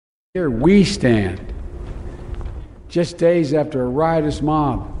Here we stand, just days after a riotous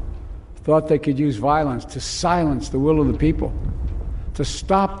mob thought they could use violence to silence the will of the people, to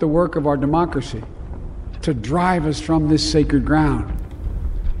stop the work of our democracy, to drive us from this sacred ground.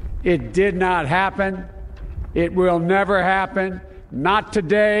 It did not happen. It will never happen. Not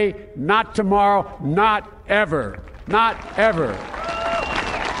today, not tomorrow, not ever. Not ever.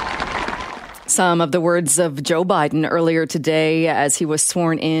 Some of the words of Joe Biden earlier today as he was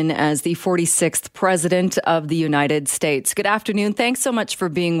sworn in as the 46th President of the United States. Good afternoon. Thanks so much for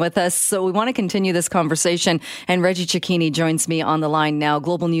being with us. So we want to continue this conversation, and Reggie Cecchini joins me on the line now,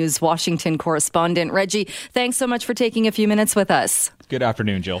 Global News Washington correspondent. Reggie, thanks so much for taking a few minutes with us. Good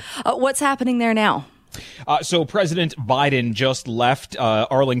afternoon, Jill. What's happening there now? So President Biden just left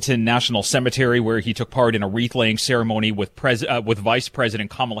Arlington National Cemetery, where he took part in a wreath-laying ceremony with Vice President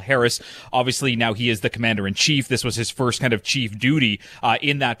Kamala Harris. Obviously, now he is the commander-in-chief. This was his first kind of chief duty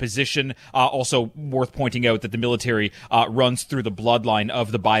in that position. Also worth pointing out that the military runs through the bloodline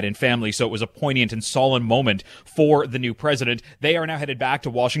of the Biden family, so it was a poignant and solemn moment for the new president. They are now headed back to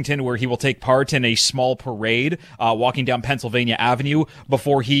Washington, where he will take part in a small parade walking down Pennsylvania Avenue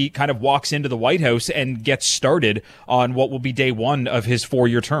before he kind of walks into the White House and gets started on what will be day one of his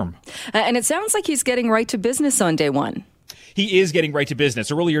 4-year term. And it sounds like he's getting right to business on day one. He is getting right to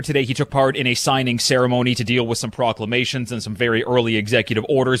business. Earlier today, he took part in a signing ceremony to deal with some proclamations and some very early executive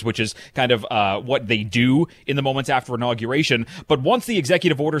orders, which is kind of what they do in the moments after inauguration. But once the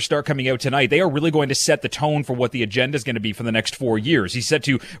executive orders start coming out tonight, they are really going to set the tone for what the agenda is going to be for the next 4 years. He's set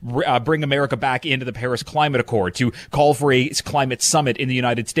to bring America back into the Paris Climate Accord, to call for a climate summit in the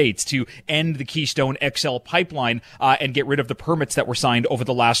United States, to end the Keystone XL pipeline and get rid of the permits that were signed over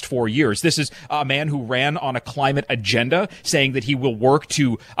the last 4 years. This is a man who ran on a climate agenda, saying that he will work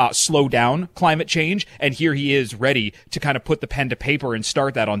to slow down climate change. And here he is ready to kind of put the pen to paper and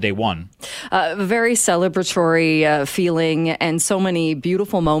start that on day one. Very celebratory feeling and so many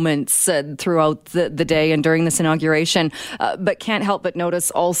beautiful moments throughout the day and during this inauguration. But can't help but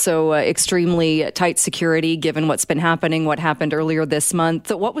notice also extremely tight security given what's been happening, what happened earlier this month.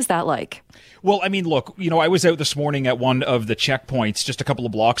 What was that like? Well, I mean, look, I was out this morning at one of the checkpoints just a couple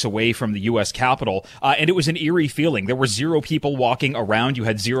of blocks away from the U.S. Capitol, and it was an eerie feeling. There were zero people walking around. You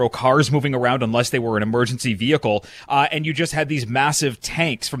had zero cars moving around unless they were an emergency vehicle, and you just had these massive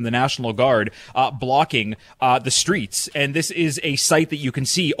tanks from the National Guard blocking the streets. And this is a sight that you can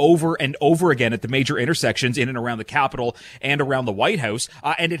see over and over again at the major intersections in and around the Capitol and around the White House,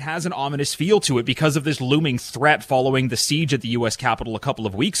 and it has an ominous feel to it because of this looming threat following the siege at the U.S. Capitol a couple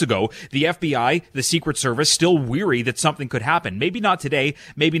of weeks ago. The FBI, the Secret Service, still weary that something could happen. Maybe not today,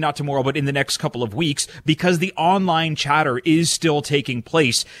 maybe not tomorrow, but in the next couple of weeks, because the online chatter is still taking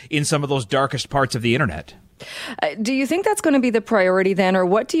place in some of those darkest parts of the internet. Do you think that's going to be the priority then, or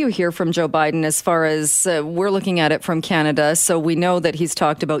what do you hear from Joe Biden as far as we're looking at it from Canada? So we know that he's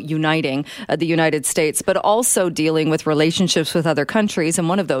talked about uniting the United States, but also dealing with relationships with other countries, and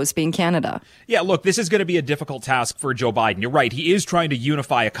one of those being Canada. Yeah, look, this is going to be a difficult task for Joe Biden. You're right. He is trying to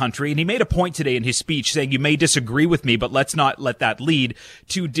unify a country, and he made a point today in his speech saying, you may disagree with me, but let's not let that lead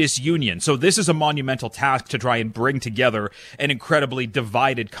to disunion. So this is a monumental task to try and bring together an incredibly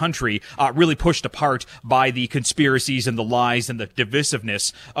divided country, really pushed apart by the conspiracies and the lies and the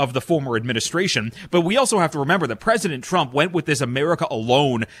divisiveness of the former administration. But we also have to remember that President Trump went with this America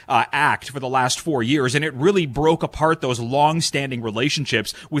Alone act for the last 4 years, and it really broke apart those long-standing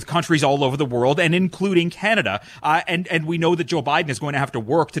relationships with countries all over the world, and including Canada. And we know that Joe Biden is going to have to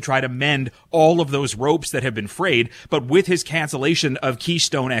work to try to mend all of those ropes that have been frayed. But with his cancellation of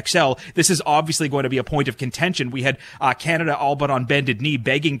Keystone XL, this is obviously going to be a point of contention. We had Canada all but on bended knee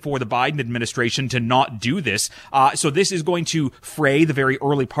begging for the Biden administration to not do this. So this is going to fray the very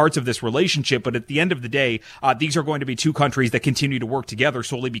early parts of this relationship. But at the end of the day, these are going to be two countries that continue to work together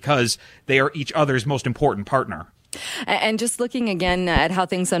solely because they are each other's most important partner. And just looking again at how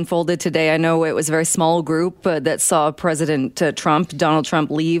things unfolded today, I know it was a very small group that saw President Donald Trump,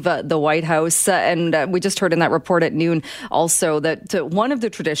 leave the White House. And we just heard in that report at noon also that one of the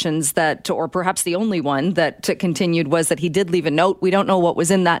traditions that, or perhaps the only one that continued, was that he did leave a note. We don't know what was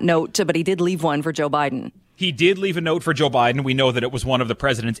in that note, but he did leave one for Joe Biden. He did leave a note for Joe Biden. We know that it was one of the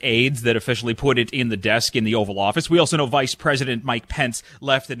president's aides that officially put it in the desk in the Oval Office. We also know Vice President Mike Pence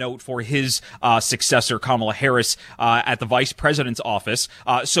left a note for his successor, Kamala Harris, at the vice president's office.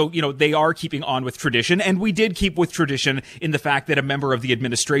 So, they are keeping on with tradition. And we did keep with tradition in the fact that a member of the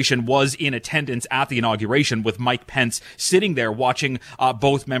administration was in attendance at the inauguration, with Mike Pence sitting there watching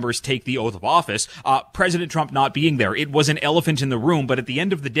both members take the oath of office. President Trump not being there. It was an elephant in the room, but at the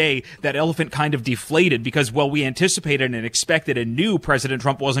end of the day, that elephant kind of deflated because because, well, we anticipated and expected and knew President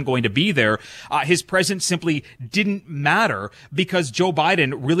Trump wasn't going to be there. His presence simply didn't matter because Joe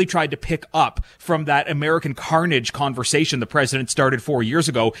Biden really tried to pick up from that American carnage conversation the president started 4 years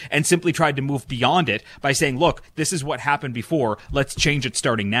ago and simply tried to move beyond it by saying, look, this is what happened before. Let's change it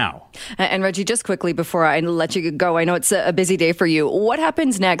starting now. And Reggie, just quickly before I let you go, I know it's a busy day for you. What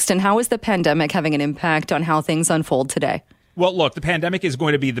happens next, and how is the pandemic having an impact on how things unfold today? Well, look, the pandemic is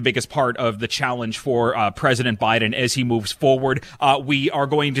going to be the biggest part of the challenge for President Biden as he moves forward. We are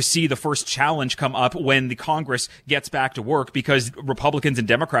going to see the first challenge come up when the Congress gets back to work because Republicans and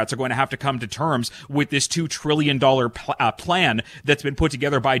Democrats are going to have to come to terms with this $2 trillion plan that's been put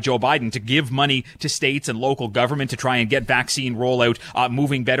together by Joe Biden to give money to states and local government to try and get vaccine rollout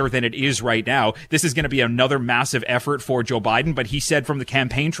moving better than it is right now. This is going to be another massive effort for Joe Biden, but he said from the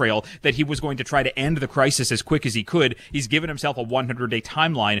campaign trail that he was going to try to end the crisis as quick as he could. He's given himself a 100-day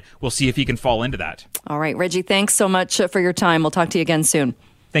timeline. We'll see if he can fall into that. All right, Reggie, thanks so much for your time. We'll talk to you again soon.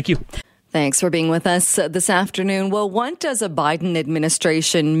 Thank you. Thanks for being with us this afternoon. Well, what does a Biden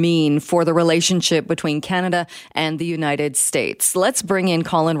administration mean for the relationship between Canada and the United States? Let's bring in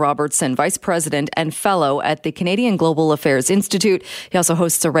Colin Robertson, Vice President and Fellow at the Canadian Global Affairs Institute. He also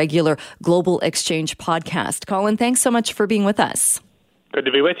hosts a regular Global Exchange podcast. Colin, thanks so much for being with us. Good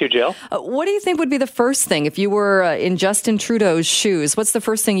to be with you, Jill. What do you think would be the first thing if you were in Justin Trudeau's shoes? What's the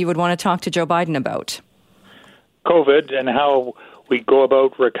first thing you would want to talk to Joe Biden about? COVID and how we go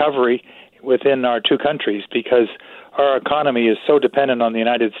about recovery within our two countries, because our economy is so dependent on the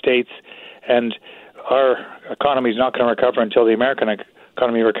United States, and our economy is not going to recover until the American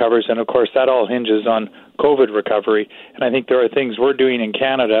economy recovers. And, of course, that all hinges on COVID recovery. And I think there are things we're doing in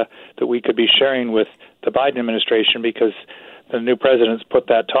Canada that we could be sharing with the Biden administration, because the new president's put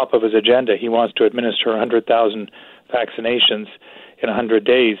that top of his agenda. He wants to administer 100,000 vaccinations in 100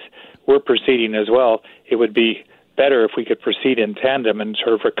 days. We're proceeding as well. It would be better if we could proceed in tandem and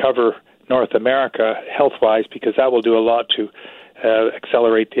sort of recover North America health-wise, because that will do a lot to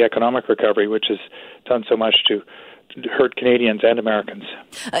accelerate the economic recovery, which has done so much to hurt Canadians and Americans.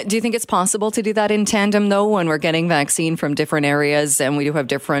 Do you think it's possible to do that in tandem, though, when we're getting vaccine from different areas and we do have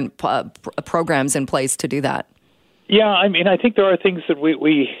different programs in place to do that? Yeah, I mean, I think there are things that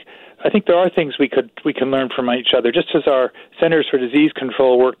we can learn from each other. Just as our Centers for Disease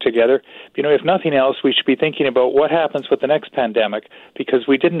Control work together, if nothing else, we should be thinking about what happens with the next pandemic, because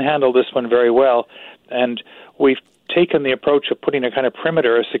we didn't handle this one very well, and we've taken the approach of putting a kind of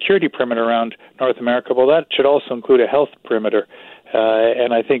perimeter, a security perimeter around North America. Well, that should also include a health perimeter.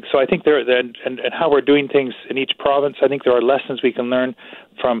 And I think there, and how we're doing things in each province, I think there are lessons we can learn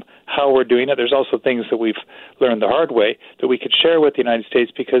from how we're doing it. There's also things that we've learned the hard way that we could share with the United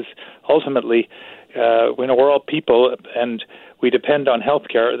States, because ultimately, we're all people and we depend on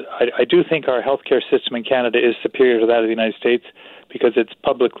healthcare. I do think our healthcare system in Canada is superior to that of the United States, because it's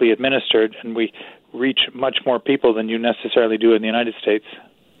publicly administered and we reach much more people than you necessarily do in the United States.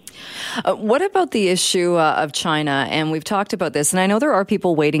 What about the issue of China? And we've talked about this, and I know there are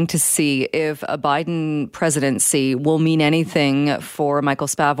people waiting to see if a Biden presidency will mean anything for Michael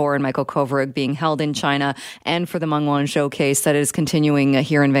Spavor and Michael Kovrig being held in China, and for the Meng Wanzhou case that is continuing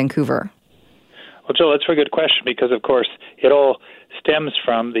here in Vancouver. Well, Jill, that's a very good question, because, of course, it all stems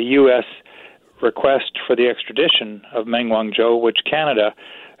from the U.S. request for the extradition of Meng Wanzhou, which Canada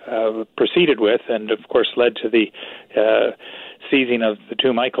proceeded with, and, of course, led to the seizing of the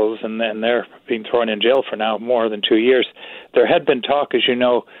two Michaels, and they're being thrown in jail for now more than 2 years. There had been talk, as you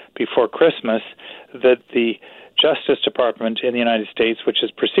know, before Christmas, that the Justice Department in the United States, which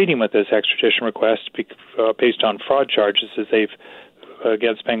is proceeding with this extradition request based on fraud charges as they've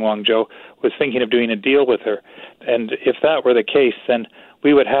against Meng Wanzhou, was thinking of doing a deal with her. And if that were the case, then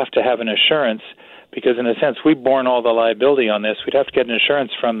we would have to have an assurance, because in a sense we've borne all the liability on this. We'd have to get an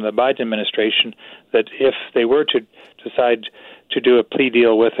assurance from the Biden administration that if they were to decide to do a plea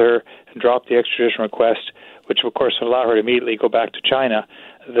deal with her and drop the extradition request, which of course would allow her to immediately go back to China,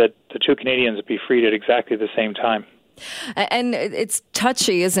 that the two Canadians would be freed at exactly the same time. And it's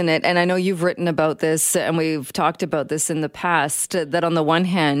touchy, isn't it? And I know you've written about this, and we've talked about this in the past, that on the one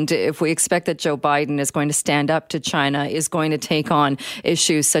hand, if we expect that Joe Biden is going to stand up to China, is going to take on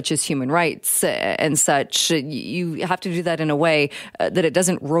issues such as human rights and such, you have to do that in a way that it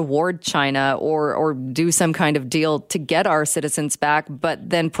doesn't reward China or do some kind of deal to get our citizens back, but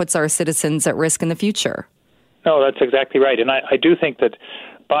then puts our citizens at risk in the future. No, that's exactly right. And I do think that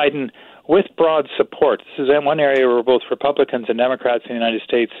Biden with broad support. This is one area where both Republicans and Democrats in the United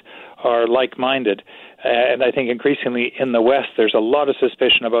States are like-minded. And I think increasingly in the West, there's a lot of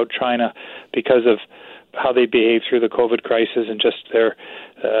suspicion about China because of how they behave through the COVID crisis and just their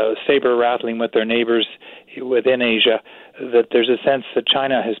saber rattling with their neighbors within Asia, that there's a sense that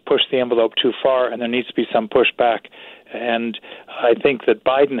China has pushed the envelope too far and there needs to be some pushback. And I think that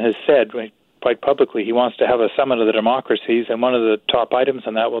Biden has said quite publicly he wants to have a summit of the democracies, and one of the top items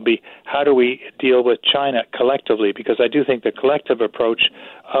on that will be how do we deal with China collectively, because I do think the collective approach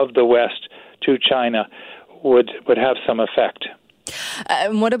of the West to China would have some effect.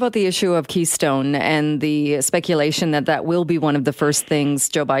 What about the issue of Keystone and the speculation that will be one of the first things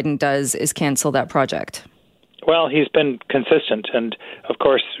Joe Biden does is cancel that project? Well, he's been consistent, and of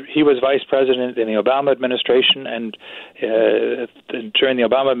course, he was vice president in the Obama administration, and during the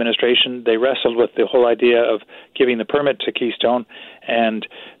Obama administration, they wrestled with the whole idea of giving the permit to Keystone, and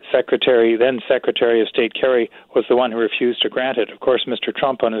then Secretary of State Kerry was the one who refused to grant it. Of course, Mr.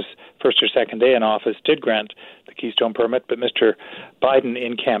 Trump, on his first or second day in office, did grant the Keystone permit, but Mr. Biden,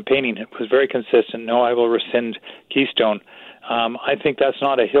 in campaigning, was very consistent. No, I will rescind Keystone. I think that's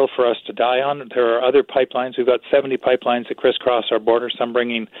not a hill for us to die on. There are other pipelines. We've got 70 pipelines that crisscross our border, some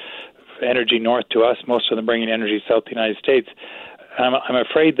bringing energy north to us, most of them bringing energy south to the United States. I'm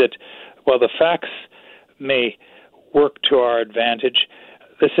afraid that while the facts may work to our advantage,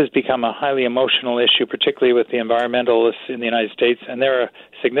 this has become a highly emotional issue, particularly with the environmentalists in the United States, and they're a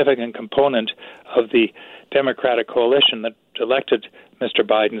significant component of the Democratic coalition that elected Mr.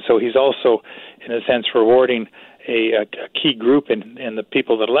 Biden. So he's also, in a sense, rewarding a key group in the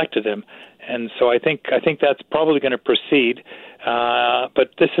people that elected him. And so I think that's probably going to proceed.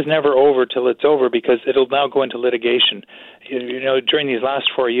 But this is never over till it's over, because it'll now go into litigation. During these last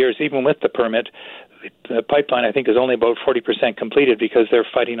 4 years, even with the permit, the pipeline, I think, is only about 40% completed because they're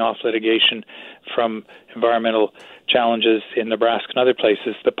fighting off litigation from environmental challenges in Nebraska and other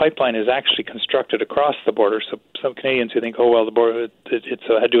places. The pipeline is actually constructed across the border. So some Canadians who think, the border, it's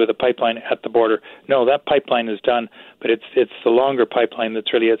had to do with the pipeline at the border. No, that pipeline is done, but it's the longer pipeline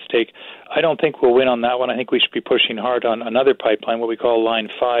that's really at stake. I don't think we'll win on that one. I think we should be pushing hard on another pipeline, what we call Line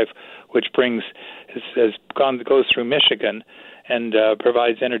 5, which goes through Michigan and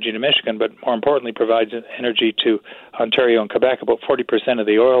provides energy to Michigan, but more importantly provides energy to Ontario and Quebec, about 40% of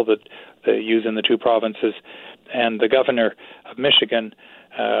the oil that they use in the two provinces. And the governor of Michigan,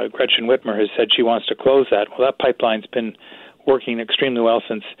 Gretchen Whitmer, has said she wants to close that. Well, that pipeline's been working extremely well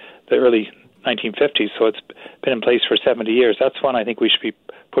since the early 1950s, so it's been in place for 70 years. That's one I think we should be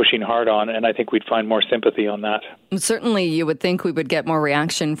pushing hard on, and I think we'd find more sympathy on that. Certainly, you would think we would get more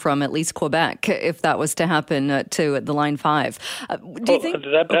reaction from at least Quebec if that was to happen to the Line 5. Do you think?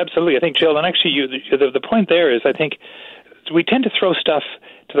 Absolutely. I think, Jill, and actually the point there is I think we tend to throw stuff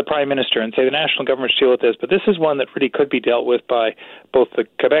to the Prime Minister and say the national government should deal with this, but this is one that really could be dealt with by both the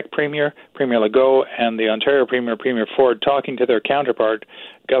Quebec Premier, Premier Legault, and the Ontario Premier, Premier Ford, talking to their counterpart,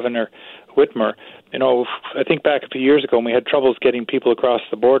 Governor Whitmer. I think back a few years ago when we had troubles getting people across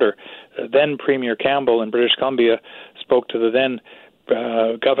the border, then Premier Campbell in British Columbia spoke to the then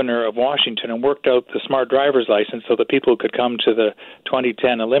governor of Washington and worked out the smart driver's license so that people could come to the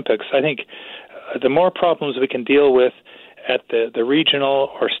 2010 Olympics. I think the more problems we can deal with at the regional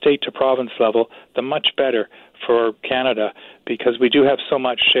or state to province level, the much better for Canada, because we do have so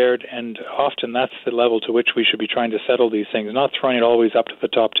much shared, and often that's the level to which we should be trying to settle these things, not throwing it always up to the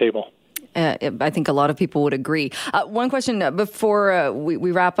top table. I think a lot of people would agree. One question before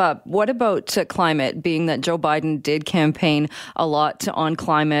we wrap up. What about climate, being that Joe Biden did campaign a lot on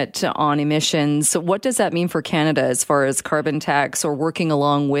climate, on emissions? What does that mean for Canada as far as carbon tax or working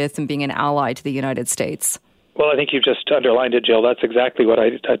along with and being an ally to the United States? Well, I think you've just underlined it, Jill. That's exactly what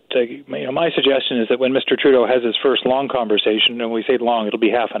my suggestion is that when Mr. Trudeau has his first long conversation, and we say long, it'll be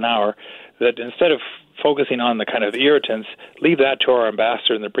half an hour, that instead of focusing on the kind of irritants, leave that to our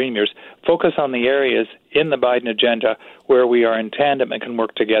ambassador and the premiers. Focus on the areas in the Biden agenda where we are in tandem and can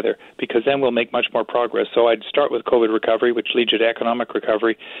work together, because then we'll make much more progress. So I'd start with COVID recovery, which leads you to economic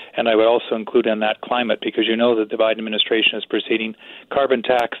recovery, and I would also include in that climate, because you know that the Biden administration is proceeding. Carbon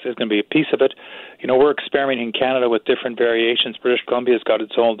tax is going to be a piece of it. We're experimenting in Canada with different variations. British Columbia's got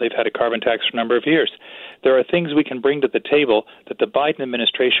its own. They've had a carbon tax for a number of years. There are things we can bring to the table that the Biden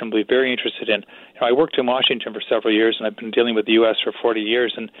administration will be very interested in. I worked in Washington for several years, and I've been dealing with the U.S. for 40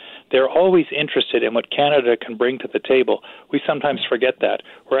 years, and they're always interested in what Canada can bring to the table. We sometimes forget that.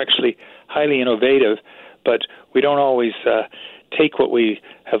 We're actually highly innovative, but we don't always take what we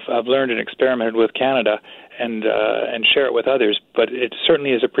have learned and experimented with Canada and share it with others, but it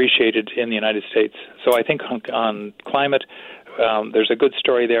certainly is appreciated in the United States. So I think on climate, there's a good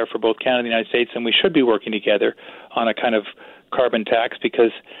story there for both Canada and the United States, and we should be working together on a kind of carbon tax,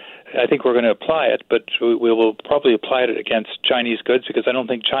 because I think we're going to apply it, but we will probably apply it against Chinese goods, because I don't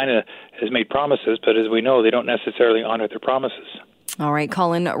think China has made promises, but as we know, they don't necessarily honor their promises. All right,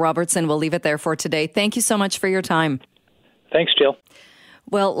 Colin Robertson, we'll leave it there for today. Thank you so much for your time. Thanks, Jill.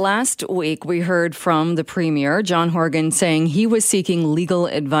 Well, last week we heard from the Premier, John Horgan, saying he was seeking legal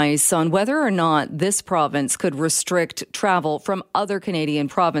advice on whether or not this province could restrict travel from other Canadian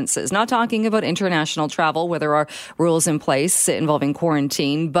provinces. Not talking about international travel, where there are rules in place involving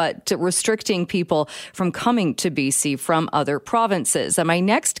quarantine, but restricting people from coming to BC from other provinces. And my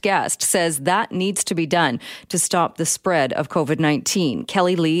next guest says that needs to be done to stop the spread of COVID-19.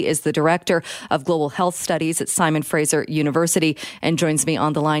 Kelly Lee is the Director of Global Health Studies at Simon Fraser University and joins me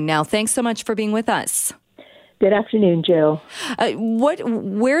on the line now. Thanks so much for being with us. Good afternoon, Jill.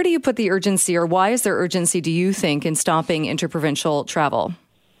 Where do you put the urgency, or why is there urgency, do you think, in stopping interprovincial travel?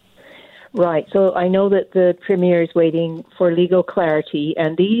 Right. So I know that the Premier is waiting for legal clarity,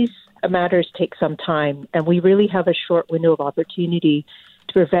 and these matters take some time, and we really have a short window of opportunity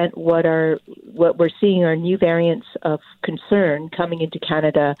to prevent what we're seeing are new variants of concern coming into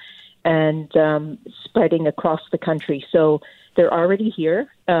Canada and spreading across the country. So they're already here,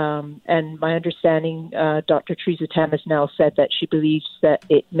 and my understanding, Dr. Theresa Tam has now said that she believes that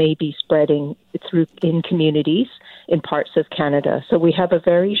it may be spreading in communities in parts of Canada. So we have a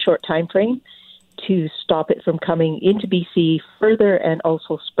very short time frame to stop it from coming into BC further and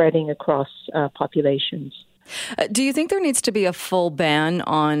also spreading across populations. Do you think there needs to be a full ban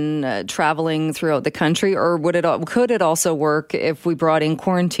on traveling throughout the country, or could it also work if we brought in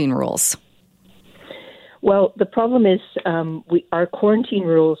quarantine rules? Well, the problem is our quarantine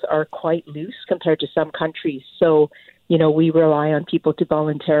rules are quite loose compared to some countries. So, we rely on people to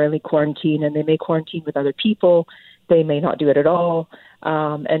voluntarily quarantine, and they may quarantine with other people. They may not do it at all,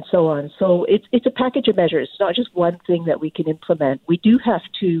 and so on. So it's a package of measures. It's not just one thing that we can implement. We do have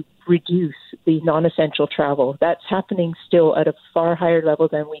to reduce the non-essential travel. That's happening still at a far higher level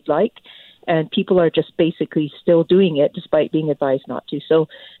than we'd like. And people are just basically still doing it despite being advised not to. So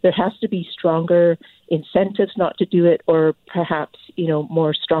there has to be stronger incentives not to do it, or perhaps,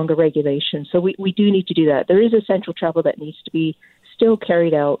 more stronger regulation. So we do need to do that. There is essential travel that needs to be still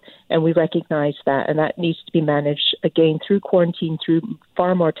carried out, and we recognize that. And that needs to be managed, again, through quarantine, through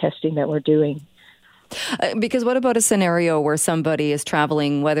far more testing that we're doing. Because what about a scenario where somebody is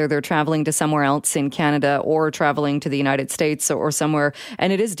traveling, whether they're traveling to somewhere else in Canada or traveling to the United States or somewhere,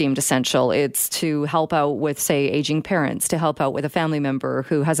 and it is deemed essential? It's to help out with, say, aging parents, to help out with a family member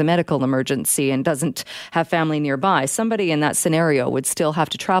who has a medical emergency and doesn't have family nearby. Somebody in that scenario would still have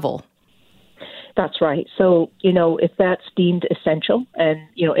to travel. That's right. So, if that's deemed essential, and,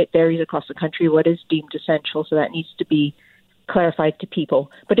 it varies across the country what is deemed essential, so that needs to be clarified to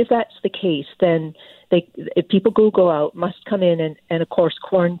people. But if that's the case, then if people go out, must come in and of course,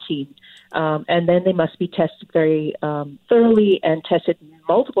 quarantine. And then they must be tested very thoroughly and tested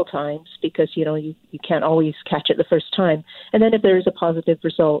multiple times, because, you can't always catch it the first time. And then if there is a positive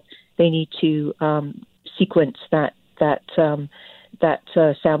result, they need to sequence that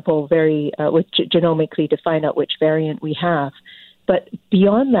sample very genomically to find out which variant we have. But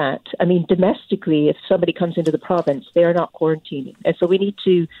beyond that, domestically, if somebody comes into the province, they are not quarantining. And so we need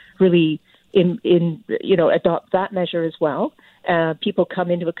to really adopt that measure as well. People come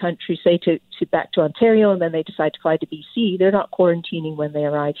into a country, say back to Ontario, and then they decide to fly to BC. They're not quarantining when they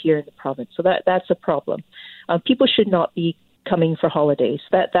arrive here in the province. So that's a problem. People should not be coming for holidays.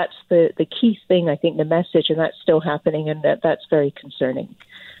 That's the key thing, I think, the message, and that's still happening, and that's very concerning.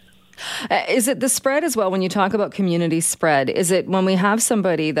 Is it the spread as well? When you talk about community spread, is it when we have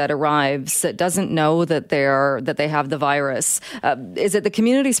somebody that arrives that doesn't know that they have the virus? Is it the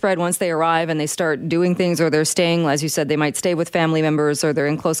community spread once they arrive and they start doing things, or they're staying, as you said, they might stay with family members, or they're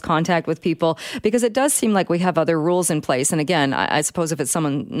in close contact with people? Because it does seem like we have other rules in place. And again, I suppose if it's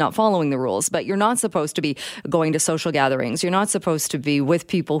someone not following the rules, but you're not supposed to be going to social gatherings. You're not supposed to be with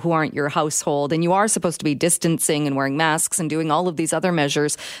people who aren't your household, and you are supposed to be distancing and wearing masks and doing all of these other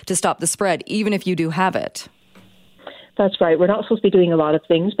measures to stop the spread, even if you do have it. That's right. We're not supposed to be doing a lot of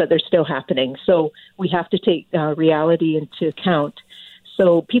things, but they're still happening. So we have to take reality into account.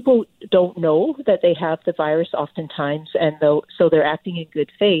 So people don't know that they have the virus oftentimes, and so they're acting in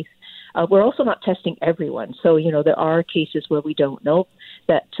good faith. We're also not testing everyone. So, there are cases where we don't know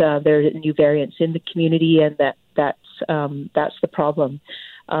that there are new variants in the community, and that's the problem.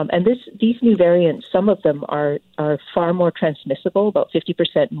 And these new variants, some of them are far more transmissible, about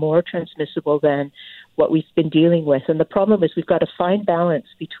 50% more transmissible than what we've been dealing with. And the problem is we've got a fine balance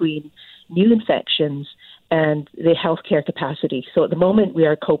between new infections and the healthcare capacity. So at the moment we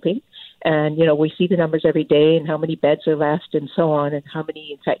are coping, and we see the numbers every day and how many beds are left and so on, and how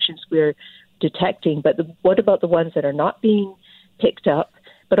many infections we're detecting. But what about the ones that are not being picked up?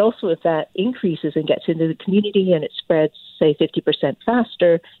 But also if that increases and gets into the community and it spreads, say, 50%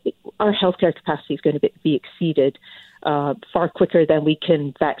 faster, our healthcare capacity is going to be exceeded far quicker than we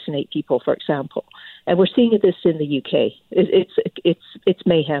can vaccinate people, for example. And we're seeing this in the UK. It's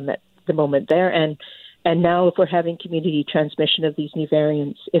mayhem at the moment there. And now if we're having community transmission of these new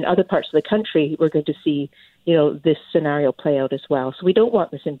variants in other parts of the country, we're going to see this scenario play out as well. So we don't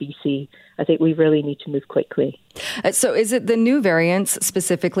want this in BC. I think we really need to move quickly. So is it the new variants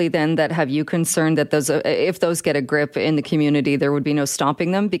specifically then that have you concerned that if those get a grip in the community, there would be no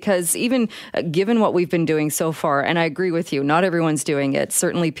stopping them? Because even given what we've been doing so far, and I agree with you, not everyone's doing it.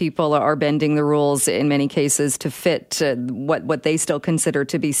 Certainly people are bending the rules in many cases to fit what they still consider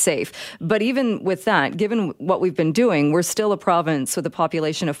to be safe. But even with that, given what we've been doing, we're still a province with a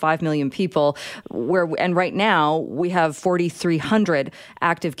population of 5 million people and right now we have 4,300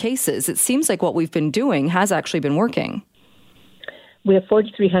 active cases. It seems like what we've been doing has actually been working. We have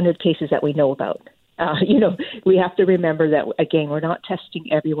 4,300 cases that we know about. We have to remember that, again, we're not testing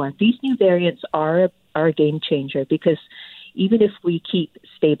everyone. These new variants are a game changer, because even if we keep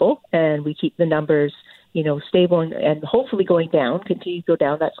stable and we keep the numbers, stable and hopefully going down, continue to go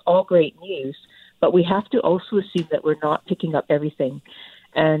down, that's all great news. But we have to also assume that we're not picking up everything.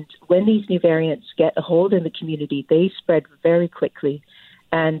 And when these new variants get a hold in the community, they spread very quickly,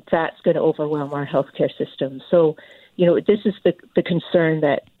 and that's going to overwhelm our healthcare system. So, this is the concern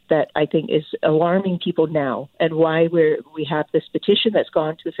that I think is alarming people now, and why we have this petition that's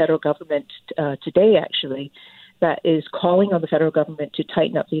gone to the federal government today, actually, that is calling on the federal government to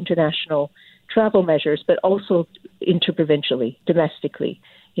tighten up the international travel measures, but also interprovincially, domestically.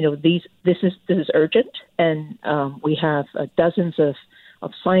 This is urgent, and we have dozens of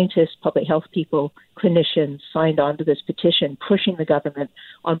scientists, public health people, clinicians signed on to this petition, pushing the government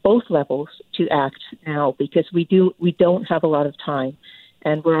on both levels to act now, because we don't have a lot of time,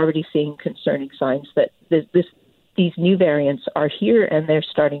 and we're already seeing concerning signs that these new variants are here, and they're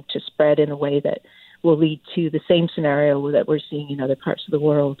starting to spread in a way that will lead to the same scenario that we're seeing in other parts of the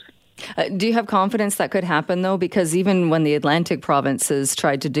world. Do you have confidence that could happen, though? Because even when the Atlantic provinces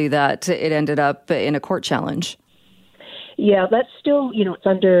tried to do that, it ended up in a court challenge. Yeah, that's still, it's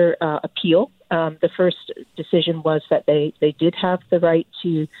under appeal. The first decision was that they did have the right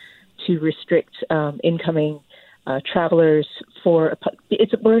to restrict incoming travelers we're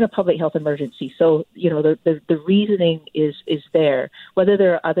in a public health emergency. So, the reasoning is there. Whether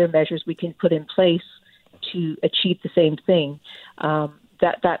there are other measures we can put in place to achieve the same thing,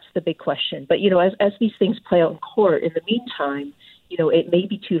 that's the big question. But, as these things play out in court, in the meantime, it may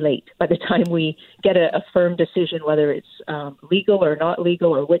be too late by the time we get a firm decision, whether it's legal or not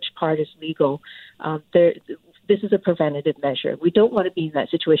legal, or which part is legal. This is a preventative measure. We don't want to be in that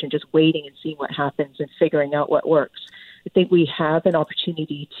situation just waiting and seeing what happens and figuring out what works. I think we have an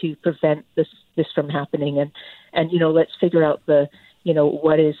opportunity to prevent this from happening, and let's figure out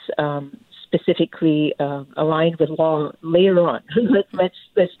what is specifically aligned with law later on.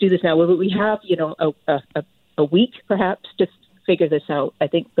 let's do this now. We have a week perhaps to figure this out. I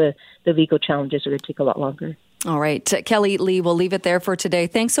think the legal challenges are going to take a lot longer. All right. Kelly Lee, we'll leave it there for today.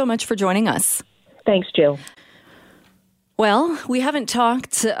 Thanks so much for joining us. Thanks, Jill. Well, we haven't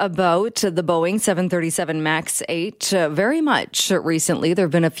talked about the Boeing 737 MAX 8 very much recently. There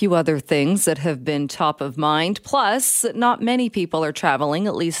have been a few other things that have been top of mind. Plus, not many people are traveling,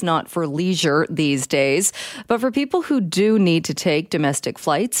 at least not for leisure these days. But for people who do need to take domestic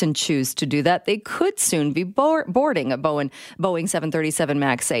flights and choose to do that, they could soon be boarding a Boeing 737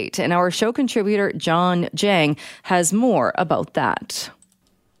 MAX 8. And our show contributor, John Jang, has more about that.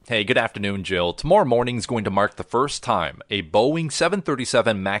 Hey, good afternoon, Jill. Tomorrow morning is going to mark the first time a Boeing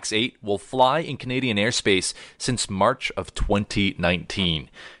 737 MAX 8 will fly in Canadian airspace since March of 2019.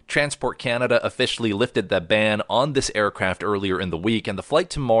 Transport Canada officially lifted the ban on this aircraft earlier in the week, and the flight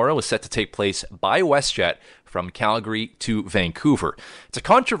tomorrow is set to take place by WestJet from Calgary to Vancouver. It's a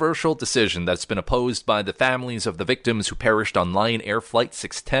controversial decision that's been opposed by the families of the victims who perished on Lion Air Flight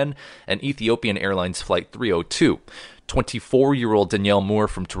 610 and Ethiopian Airlines Flight 302. 24-year-old Danielle Moore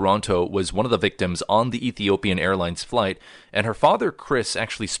from Toronto was one of the victims on the Ethiopian Airlines flight, and her father, Chris,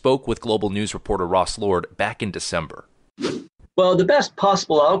 actually spoke with Global News reporter Ross Lord back in December. Well, the best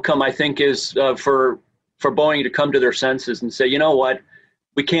possible outcome, I think, is for Boeing to come to their senses and say, you know what,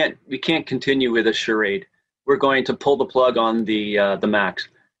 we can't continue with this charade. We're going to pull the plug on the MAX.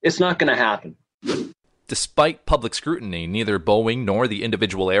 It's not going to happen. Despite public scrutiny, neither Boeing nor the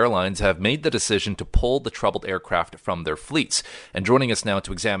individual airlines have made the decision to pull the troubled aircraft from their fleets. And joining us now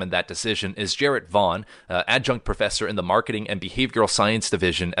to examine that decision is Jarrett Vaughn, adjunct professor in the Marketing and Behavioral Science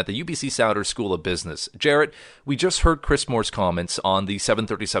Division at the UBC Sauder School of Business. Jarrett, we just heard Chris Moore's comments on the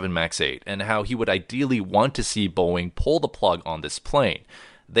 737 MAX 8 and how he would ideally want to see Boeing pull the plug on this plane.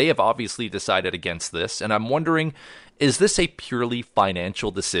 They have obviously decided against this, and I'm wondering, is this a purely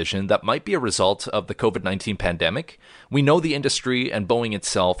financial decision that might be a result of the COVID-19 pandemic? We know the industry and Boeing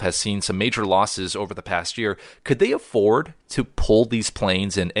itself has seen some major losses over the past year. Could they afford to pull these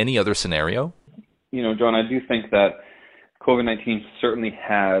planes in any other scenario? You know, John, I do think that COVID-19 certainly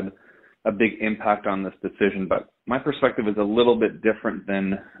had a big impact on this decision, but my perspective is a little bit different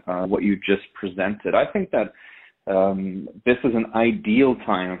than what you just presented. I think that this is an ideal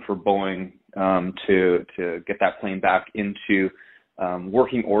time for Boeing to get that plane back into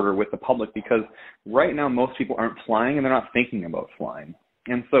working order with the public, because right now most people aren't flying and they're not thinking about flying.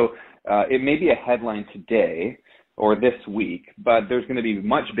 And so it may be a headline today or this week, but there's going to be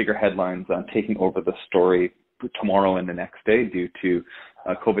much bigger headlines taking over the story tomorrow and the next day due to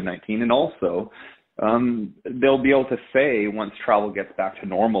COVID-19. And also, they'll be able to say once travel gets back to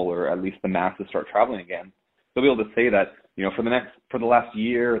normal, or at least the masses start traveling again, they'll be able to say that, you know, for the last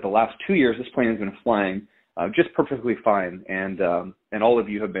year, the last 2 years, this plane has been flying just perfectly fine, and all of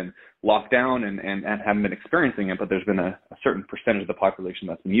you have been locked down and haven't been experiencing it, but there's been a certain percentage of the population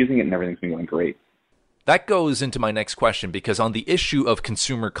that's been using it, and everything's been going great. That goes into my next question, because on the issue of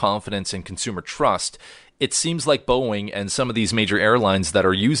consumer confidence and consumer trust, it seems like Boeing and some of these major airlines that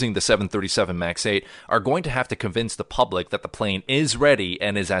are using the 737 MAX 8 are going to have to convince the public that the plane is ready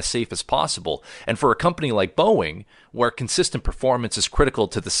and is as safe as possible. And for a company like Boeing, where consistent performance is critical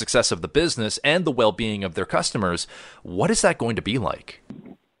to the success of the business and the well-being of their customers, what is that going to be like?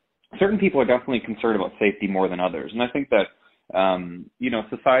 Certain people are definitely concerned about safety more than others. And I think that you know,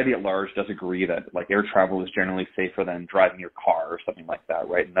 society at large does agree that like air travel is generally safer than driving your car or something like that,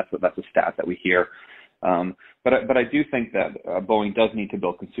 right? And that's a stat that we hear. But I do think that Boeing does need to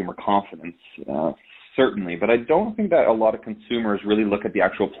build consumer confidence, certainly. But I don't think that a lot of consumers really look at the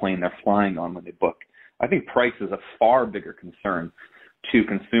actual plane they're flying on when they book. I think price is a far bigger concern to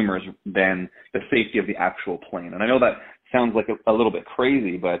consumers than the safety of the actual plane. And I know that sounds like a little bit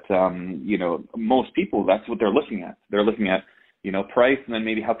crazy, but you know, most people, that's what they're looking at. They're looking at, you know, price, and then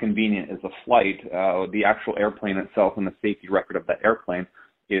maybe how convenient is the flight. The actual airplane itself and the safety record of that airplane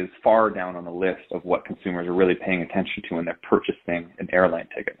is far down on the list of what consumers are really paying attention to when they're purchasing an airline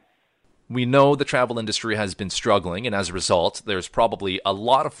ticket. We know the travel industry has been struggling, and as a result, there's probably a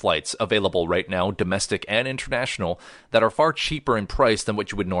lot of flights available right now, domestic and international, that are far cheaper in price than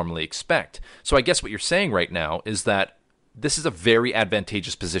what you would normally expect. So I guess what you're saying right now is that this is a very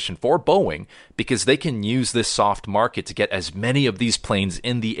advantageous position for Boeing because they can use this soft market to get as many of these planes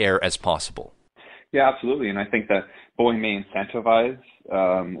in the air as possible. Yeah, absolutely. And I think that Boeing may incentivize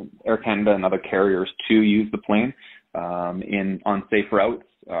Air Canada and other carriers to use the plane on safe routes,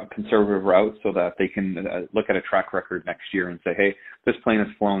 conservative routes, so that they can look at a track record next year and say, hey, this plane has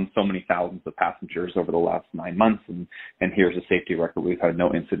flown so many thousands of passengers over the last 9 months, and here's a safety record. We've had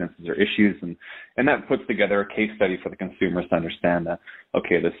no incidences or issues, and that puts together a case study for the consumers to understand that,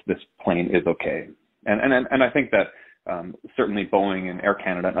 okay, this plane is okay. And I think that certainly Boeing and Air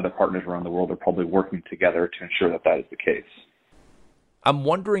Canada and other partners around the world are probably working together to ensure that is the case. I'm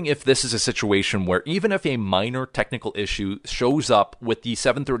wondering if this is a situation where even if a minor technical issue shows up with the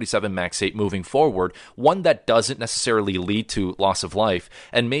 737 MAX 8 moving forward, one that doesn't necessarily lead to loss of life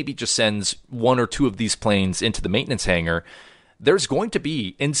and maybe just sends one or two of these planes into the maintenance hangar, there's going to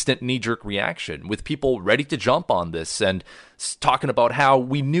be instant knee-jerk reaction with people ready to jump on this and talking about how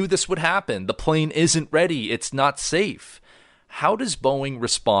we knew this would happen. The plane isn't ready. It's not safe. How does Boeing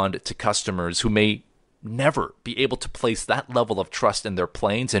respond to customers who may never be able to place that level of trust in their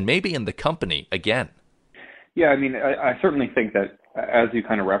planes and maybe in the company again? Yeah, I mean, I certainly think that, as you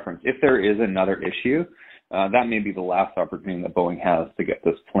kind of referenced, if there is another issue, that may be the last opportunity that Boeing has to get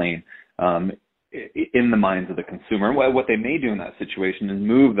this plane in the minds of the consumer. What they may do in that situation is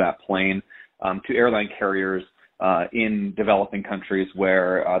move that plane to airline carriers in developing countries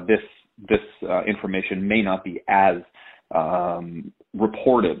where this information may not be as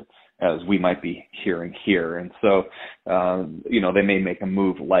reported as we might be hearing here. And so, you know, they may make a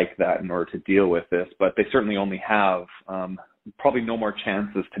move like that in order to deal with this, but they certainly only have probably no more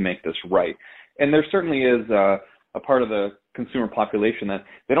chances to make this right. And there certainly is a part of the consumer population that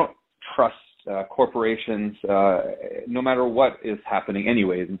they don't trust corporations no matter what is happening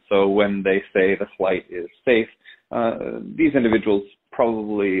anyways. And so when they say the flight is safe, these individuals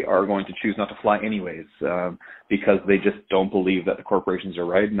probably are going to choose not to fly anyways because they just don't believe that the corporations are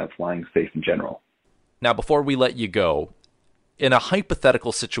right and that flying is safe in general. Now, before we let you go, in a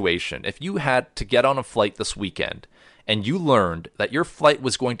hypothetical situation, if you had to get on a flight this weekend and you learned that your flight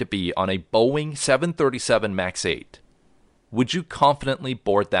was going to be on a Boeing 737 MAX 8, would you confidently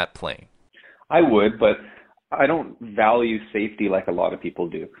board that plane? I would, but I don't value safety like a lot of people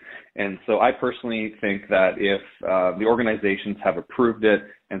do. And so I personally think that if the organizations have approved it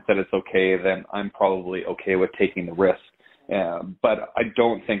and said it's okay, then I'm probably okay with taking the risk. But I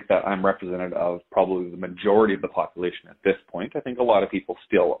don't think that I'm representative of probably the majority of the population at this point. I think a lot of people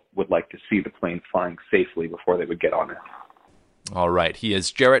still would like to see the plane flying safely before they would get on it. All right. He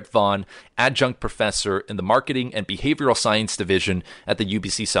is Jarrett Vaughn, adjunct professor in the Marketing and Behavioral Science Division at the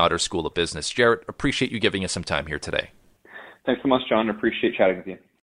UBC Sauder School of Business. Jarrett, appreciate you giving us some time here today. Thanks so much, John. Appreciate chatting with you.